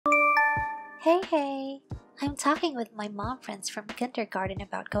Hey, hey! I'm talking with my mom friends from kindergarten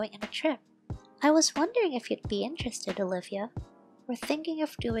about going on a trip. I was wondering if you'd be interested, Olivia. We're thinking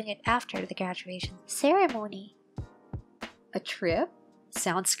of doing it after the graduation ceremony. A trip?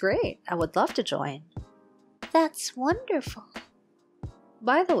 Sounds great. I would love to join. That's wonderful.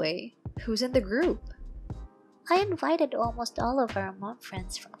 By the way, who's in the group? I invited almost all of our mom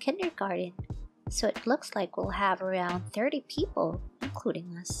friends from kindergarten, so it looks like we'll have around 30 people,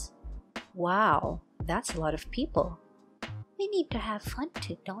 including us. Wow, that's a lot of people. We need to have fun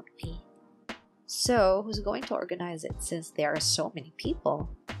too, don't we? So, who's going to organize it since there are so many people?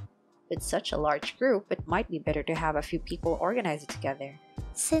 With such a large group, it might be better to have a few people organize it together.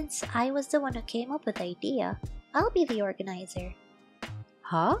 Since I was the one who came up with the idea, I'll be the organizer.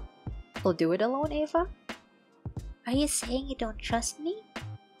 Huh? You'll do it alone, Ava? Are you saying you don't trust me?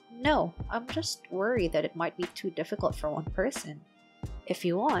 No, I'm just worried that it might be too difficult for one person. If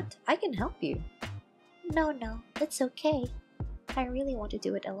you want, I can help you. No, it's okay. I really want to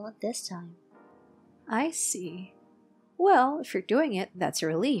do it alone this time. I see. Well, if you're doing it, that's a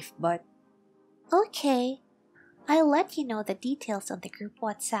relief, but... Okay. I'll let you know the details on the group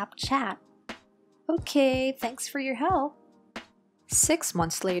WhatsApp chat. Okay, thanks for your help. 6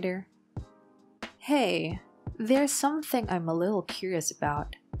 months later. Hey, there's something I'm a little curious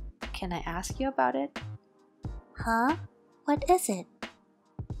about. Can I ask you about it? Huh? What is it?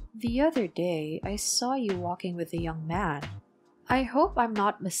 The other day, I saw you walking with a young man. I hope I'm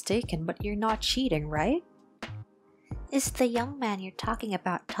not mistaken, but you're not cheating, right? Is the young man you're talking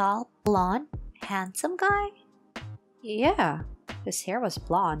about tall, blonde, handsome guy? Yeah, his hair was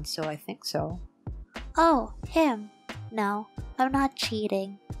blonde, so I think so. Oh, him. No, I'm not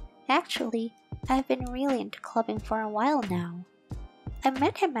cheating. Actually, I've been really into clubbing for a while now. I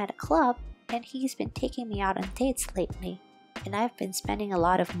met him at a club, and he's been taking me out on dates lately, and I've been spending a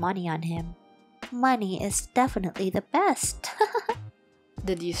lot of money on him. Money is definitely the best.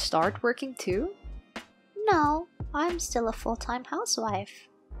 Did you start working too? No, I'm still a full-time housewife.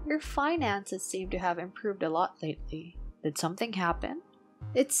 Your finances seem to have improved a lot lately. Did something happen?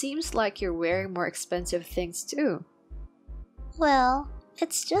 It seems like you're wearing more expensive things too. Well,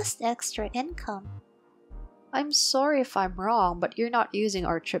 it's just extra income. I'm sorry if I'm wrong, but you're not using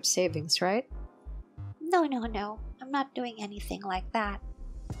our trip savings, right? No, I'm not doing anything like that.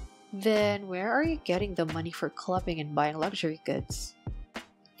 Then where are you getting the money for clubbing and buying luxury goods?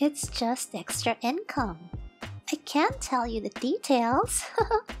 It's just extra income. I can't tell you the details.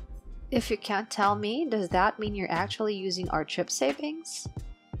 If you can't tell me, does that mean you're actually using our trip savings?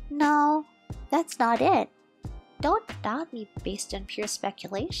 No, that's not it. Don't doubt me based on pure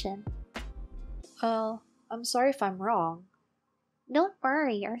speculation. Well, I'm sorry if I'm wrong. Don't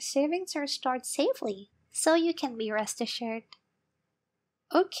worry, our savings are stored safely, so you can be rest assured.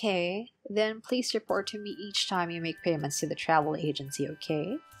 Okay, then please report to me each time you make payments to the travel agency,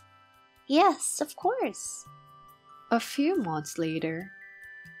 okay? Yes, of course. A few months later.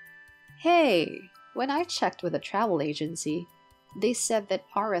 Hey, when I checked with the travel agency, they said that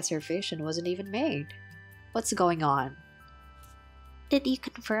our reservation wasn't even made. What's going on? Did you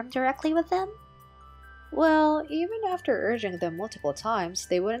confirm directly with them? Well, even after urging them multiple times,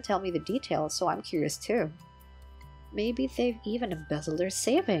 they wouldn't tell me the details, so I'm curious too. Maybe they've even embezzled their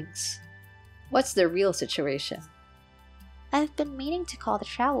savings. What's the real situation? I've been meaning to call the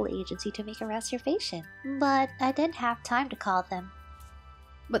travel agency to make a reservation, but I didn't have time to call them.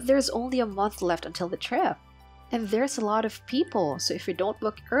 But there's only a month left until the trip. And there's a lot of people, so if you don't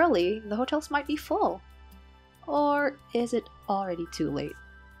book early, the hotels might be full. Or is it already too late?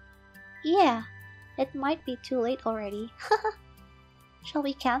 Yeah, it might be too late already. Shall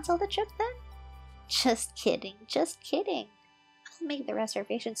we cancel the trip then? Just kidding. I'll make the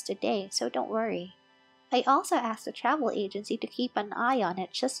reservations today, so don't worry. I also asked the travel agency to keep an eye on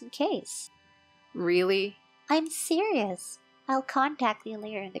it just in case. Really? I'm serious. I'll contact you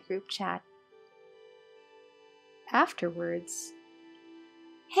later in the group chat. Afterwards.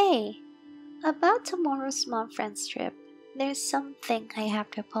 Hey, about tomorrow's mom friends trip, there's something I have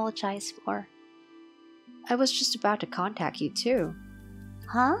to apologize for. I was just about to contact you too.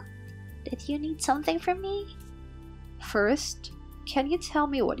 Huh? Did you need something from me? First, can you tell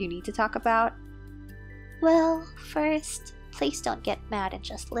me what you need to talk about? Well, first, please don't get mad and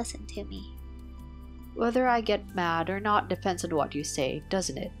just listen to me. Whether I get mad or not depends on what you say,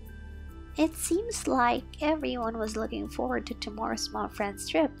 doesn't it? It seems like everyone was looking forward to tomorrow's mom friends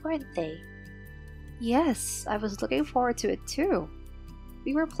trip, weren't they? Yes, I was looking forward to it too.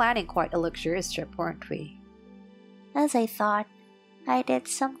 We were planning quite a luxurious trip, weren't we? As I thought, I did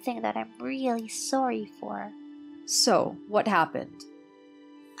something that I'm really sorry for. So, what happened?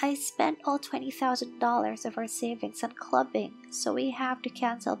 I spent all $20,000 of our savings on clubbing, so we have to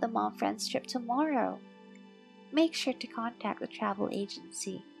cancel the mom friends trip tomorrow. Make sure to contact the travel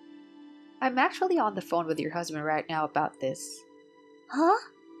agency. I'm actually on the phone with your husband right now about this. Huh?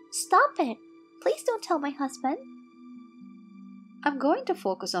 Stop it! Please don't tell my husband. I'm going to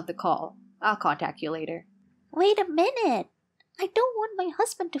focus on the call. I'll contact you later. Wait a minute! I don't want my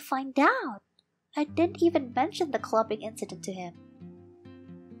husband to find out. I didn't even mention the clubbing incident to him.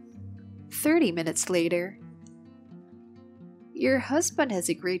 30 minutes later. Your husband has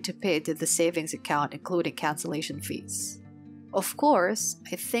agreed to pay to the savings account including cancellation fees. Of course,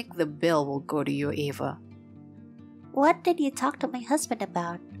 I think the bill will go to you, Ava. What did you talk to my husband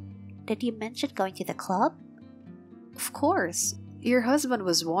about? Did you mention going to the club? Of course. Your husband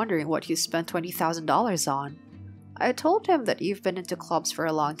was wondering what you spent $20,000 on. I told him that you've been into clubs for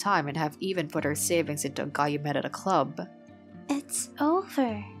a long time and have even put our savings into a guy you met at a club. It's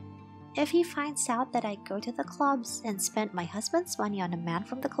over. If he finds out that I go to the clubs and spend my husband's money on a man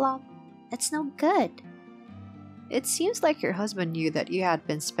from the club, it's no good. It seems like your husband knew that you had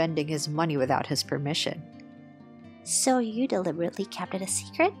been spending his money without his permission. So you deliberately kept it a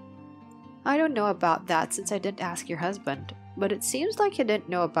secret? I don't know about that since I didn't ask your husband, but it seems like he didn't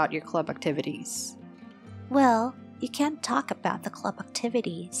know about your club activities. Well, you can't talk about the club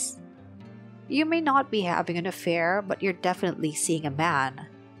activities. You may not be having an affair, but you're definitely seeing a man.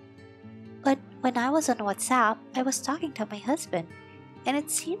 But when I was on WhatsApp, I was talking to my husband, and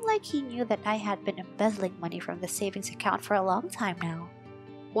it seemed like he knew that I had been embezzling money from the savings account for a long time now.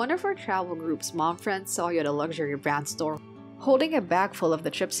 One of our travel group's mom friends saw you at a luxury brand store, holding a bag full of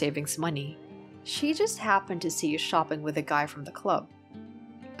the trip savings money. She just happened to see you shopping with a guy from the club.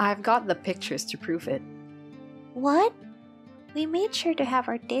 I've got the pictures to prove it. What? We made sure to have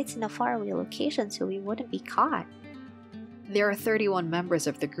our dates in a faraway location so we wouldn't be caught. There are 31 members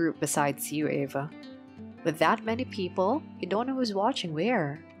of the group besides you, Ava. With that many people, you don't know who's watching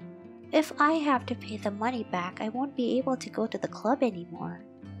where. If I have to pay the money back, I won't be able to go to the club anymore.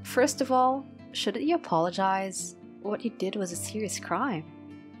 First of all, shouldn't you apologize? What you did was a serious crime.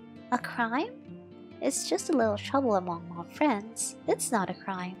 A crime? It's just a little trouble among my friends. It's not a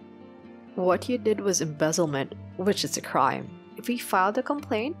crime. What you did was embezzlement, which is a crime. If we filed a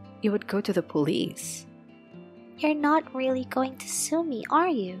complaint, you would go to the police. You're not really going to sue me, are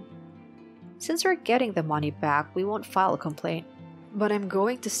you? Since we're getting the money back, we won't file a complaint. But I'm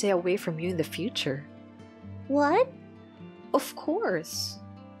going to stay away from you in the future. What? Of course.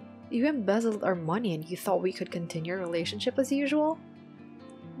 You embezzled our money and you thought we could continue our relationship as usual?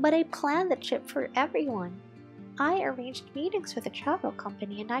 But I planned the trip for everyone. I arranged meetings with the travel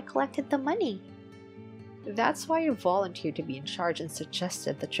company and I collected the money. That's why you volunteered to be in charge and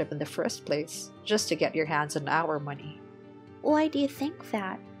suggested the trip in the first place, just to get your hands on our money. Why do you think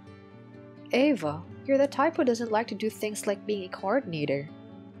that? Ava, you're the type who doesn't like to do things like being a coordinator.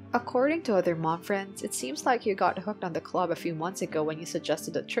 According to other mom friends, it seems like you got hooked on the club a few months ago when you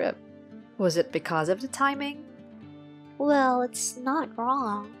suggested a trip. Was it because of the timing? Well, it's not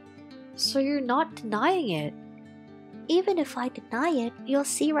wrong. So you're not denying it? Even if I deny it, you'll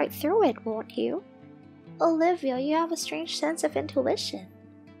see right through it, won't you? Olivia, you have a strange sense of intuition.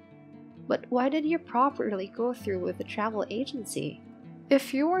 But why did you properly go through with the travel agency?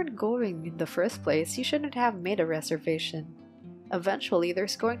 If you weren't going in the first place, you shouldn't have made a reservation. Eventually,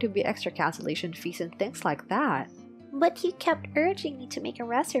 there's going to be extra cancellation fees and things like that. But you kept urging me to make a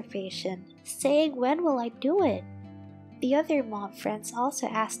reservation, saying when will I do it? The other mom friends also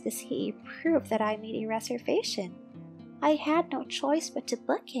asked to see proof that I made a reservation. I had no choice but to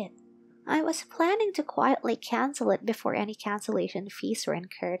book it. I was planning to quietly cancel it before any cancellation fees were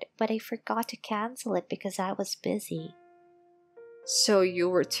incurred, but I forgot to cancel it because I was busy. So you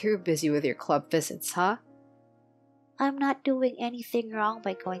were too busy with your club visits, huh? I'm not doing anything wrong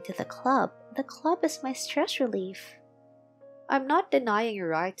by going to the club. The club is my stress relief. I'm not denying your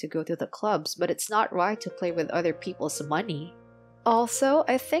right to go to the clubs, but it's not right to play with other people's money. Also,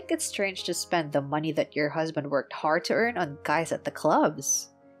 I think it's strange to spend the money that your husband worked hard to earn on guys at the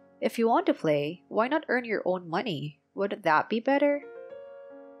clubs. If you want to play, why not earn your own money? Wouldn't that be better?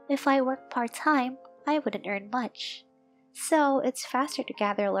 If I worked part-time, I wouldn't earn much. So, it's faster to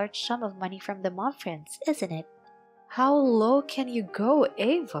gather a large sum of money from the mom friends, isn't it? How low can you go,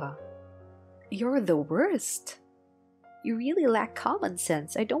 Ava? You're the worst. You really lack common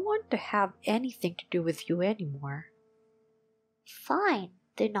sense. I don't want to have anything to do with you anymore. Fine,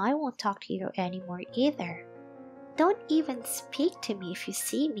 then I won't talk to you anymore either. Don't even speak to me if you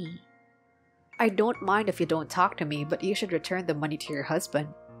see me. I don't mind if you don't talk to me, but you should return the money to your husband.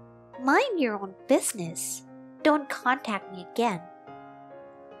 Mind your own business. Don't contact me again.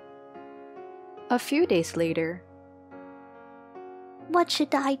 A few days later. What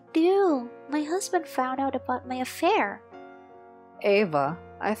should I do? My husband found out about my affair. Ava,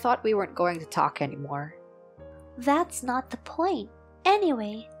 I thought we weren't going to talk anymore. That's not the point.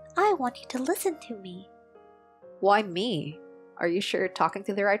 Anyway, I want you to listen to me. Why me? Are you sure you're talking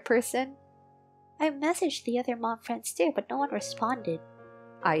to the right person? I messaged the other mom friends too, but no one responded.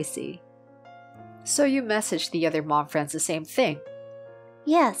 I see. So you messaged the other mom friends the same thing?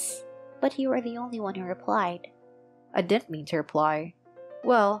 Yes, but you were the only one who replied. I didn't mean to reply.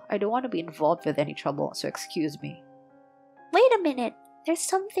 Well, I don't want to be involved with any trouble, so excuse me. Wait a minute. There's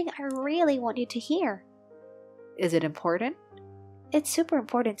something I really want you to hear. Is it important? It's super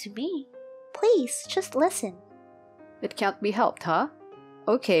important to me. Please, just listen. It can't be helped, huh?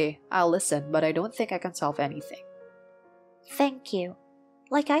 Okay, I'll listen, but I don't think I can solve anything. Thank you.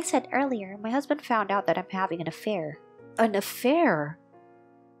 Like I said earlier, my husband found out that I'm having an affair. An affair?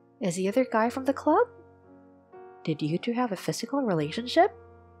 Is the other guy from the club? Did you two have a physical relationship?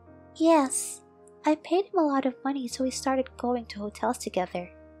 Yes. I paid him a lot of money, so we started going to hotels together.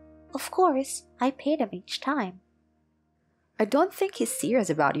 Of course, I paid him each time. I don't think he's serious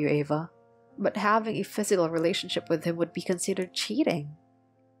about you, Ava. But having a physical relationship with him would be considered cheating.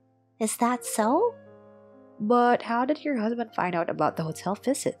 Is that so? But how did your husband find out about the hotel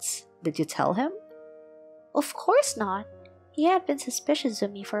visits? Did you tell him? Of course not. He had been suspicious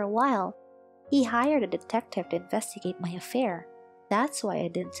of me for a while. He hired a detective to investigate my affair. That's why I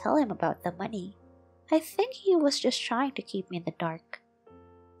didn't tell him about the money. I think he was just trying to keep me in the dark.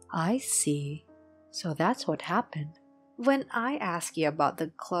 I see. So that's what happened. When I asked you about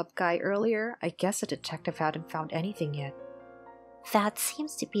the club guy earlier, I guess the detective hadn't found anything yet. That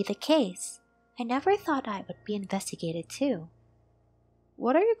seems to be the case. I never thought I would be investigated too.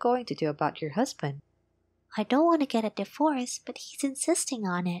 What are you going to do about your husband? I don't want to get a divorce, but he's insisting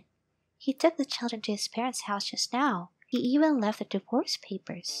on it. He took the children to his parents' house just now. He even left the divorce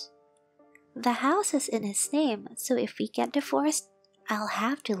papers. The house is in his name, so if we get divorced, I'll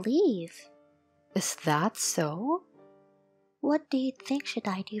have to leave. Is that so? What do you think should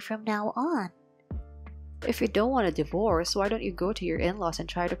I do from now on? If you don't want a divorce, why don't you go to your in-laws and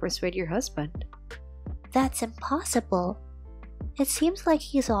try to persuade your husband? That's impossible. It seems like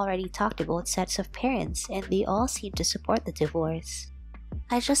he's already talked to both sets of parents and they all seem to support the divorce.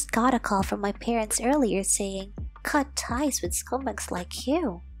 I just got a call from my parents earlier saying, "Cut ties with scumbags like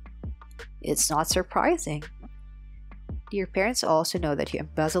you." It's not surprising. Do your parents also know that you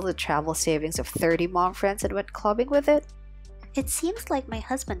embezzled the travel savings of 30 mom friends and went clubbing with it? It seems like my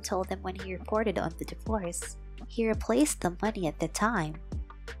husband told them when he reported on the divorce. He replaced the money at the time,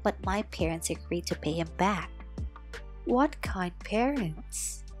 but my parents agreed to pay him back. What kind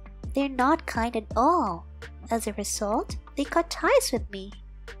parents? They're not kind at all. As a result, they cut ties with me.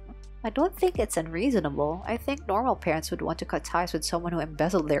 I don't think it's unreasonable. I think normal parents would want to cut ties with someone who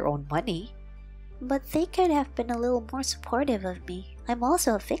embezzled their own money. But they could have been a little more supportive of me. I'm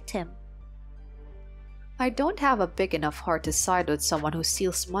also a victim. I don't have a big enough heart to side with someone who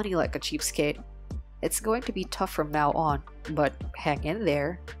steals money like a cheapskate. It's going to be tough from now on, but hang in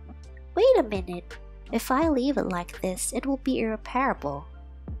there. Wait a minute. If I leave it like this, it will be irreparable.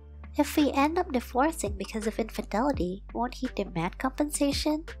 If we end up divorcing because of infidelity, won't he demand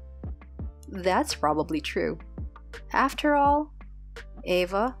compensation? That's probably true. After all,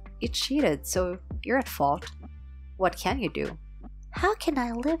 Ava, you cheated, so you're at fault. What can you do? How can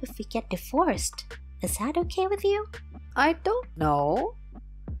I live if we get divorced? Is that okay with you? I don't know.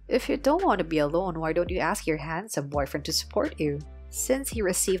 If you don't want to be alone, why don't you ask your handsome boyfriend to support you? Since he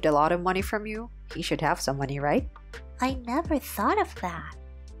received a lot of money from you, he should have some money, right? I never thought of that.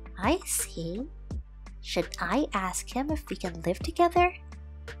 I see. Should I ask him if we can live together?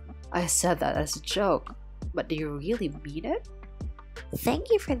 I said that as a joke, but do you really mean it?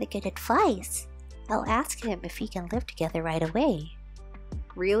 Thank you for the good advice. I'll ask him if we can live together right away.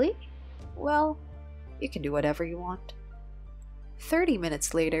 Really? Well, you can do whatever you want. 30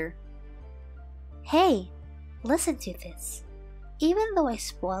 minutes later. Hey, listen to this. Even though I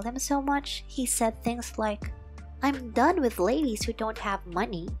spoiled him so much, he said things like, "I'm done with ladies who don't have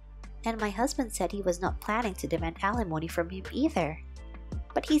money." And my husband said he was not planning to demand alimony from him either.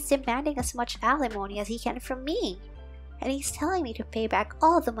 But he's demanding as much alimony as he can from me. And he's telling me to pay back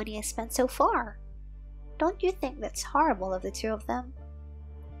all the money I spent so far. Don't you think that's horrible of the two of them?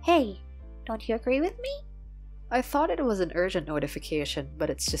 Hey, don't you agree with me? I thought it was an urgent notification, but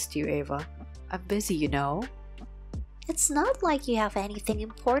it's just you, Ava. I'm busy, you know. It's not like you have anything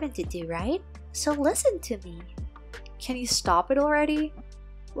important to do, right? So listen to me. Can you stop it already?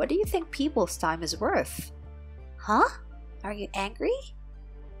 What do you think people's time is worth? Huh? Are you angry?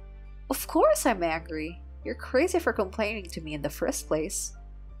 Of course I'm angry. You're crazy for complaining to me in the first place.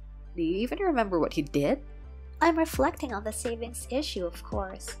 Do you even remember what you did? I'm reflecting on the savings issue, of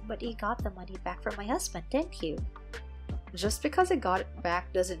course, but you got the money back from my husband, didn't you? Just because I got it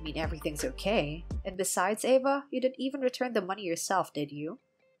back doesn't mean everything's okay. And besides, Ava, you didn't even return the money yourself, did you?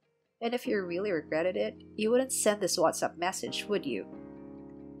 And if you really regretted it, you wouldn't send this WhatsApp message, would you?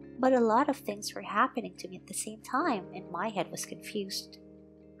 But a lot of things were happening to me at the same time, and my head was confused.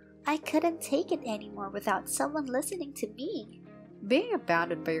 I couldn't take it anymore without someone listening to me. Being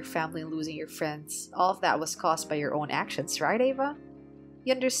abandoned by your family and losing your friends, all of that was caused by your own actions, right, Ava?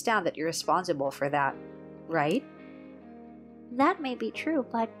 You understand that you're responsible for that, right? That may be true,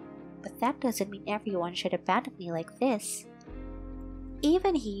 but that doesn't mean everyone should abandon me like this.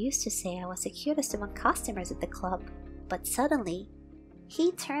 Even he used to say I was the cutest among customers at the club, but suddenly,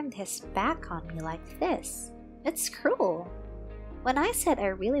 he turned his back on me like this. It's cruel. When I said I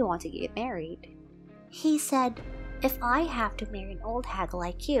really want to get married, he said, if I have to marry an old hag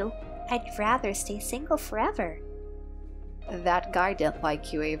like you, I'd rather stay single forever. That guy didn't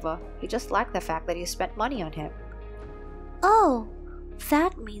like you, Ava. He just liked the fact that you spent money on him. Oh,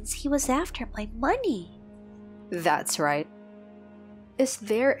 that means he was after my money. That's right. Is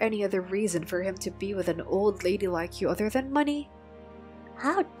there any other reason for him to be with an old lady like you other than money?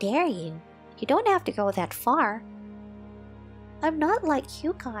 How dare you? You don't have to go that far. I'm not like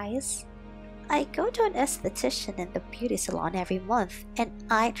you guys. I go to an esthetician in the beauty salon every month, and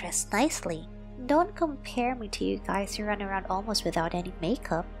I dress nicely. Don't compare me to you guys who run around almost without any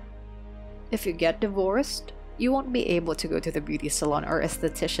makeup. If you get divorced, you won't be able to go to the beauty salon or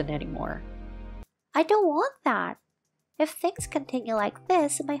esthetician anymore. I don't want that. If things continue like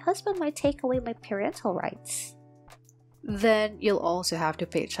this, my husband might take away my parental rights. Then you'll also have to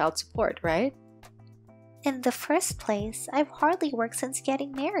pay child support, right? In the first place, I've hardly worked since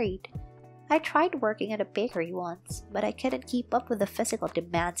getting married. I tried working at a bakery once, but I couldn't keep up with the physical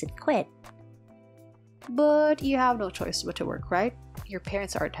demands and quit. But you have no choice but to work, right? Your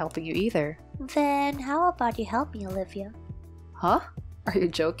parents aren't helping you either. Then how about you help me, Olivia? Huh? Are you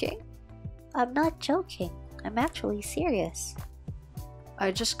joking? I'm not joking. I'm actually serious.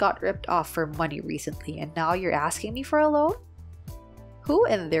 I just got ripped off for money recently and now you're asking me for a loan? Who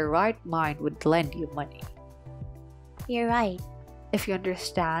in their right mind would lend you money? You're right. If you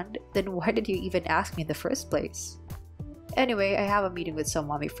understand, then why did you even ask me in the first place? Anyway, I have a meeting with some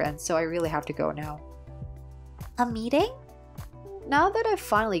mommy friends, so I really have to go now. A meeting? Now that I've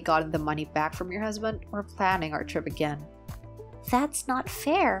finally gotten the money back from your husband, we're planning our trip again. That's not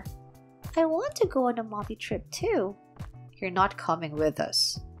fair. I want to go on a mommy trip too. You're not coming with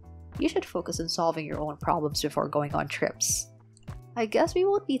us. You should focus on solving your own problems before going on trips. I guess we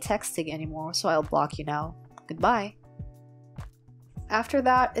won't be texting anymore, so I'll block you now. Goodbye. After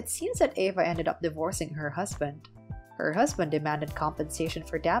that, it seems that Ava ended up divorcing her husband. Her husband demanded compensation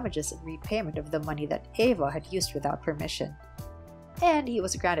for damages and repayment of the money that Ava had used without permission. And he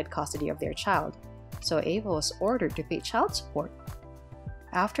was granted custody of their child, so Ava was ordered to pay child support.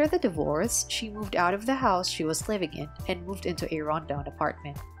 After the divorce, she moved out of the house she was living in and moved into a rundown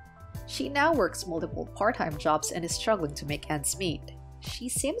apartment. She now works multiple part-time jobs and is struggling to make ends meet. She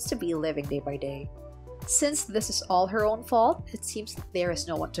seems to be living day by day. Since this is all her own fault, it seems that there is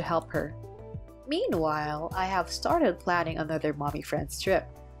no one to help her. Meanwhile, I have started planning another mommy friends trip,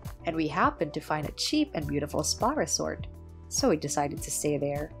 and we happened to find a cheap and beautiful spa resort, so we decided to stay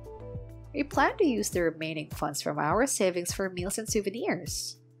there. We plan to use the remaining funds from our savings for meals and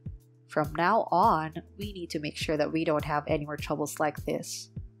souvenirs. From now on, we need to make sure that we don't have any more troubles like this.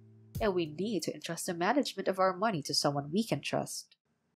 And we need to entrust the management of our money to someone we can trust.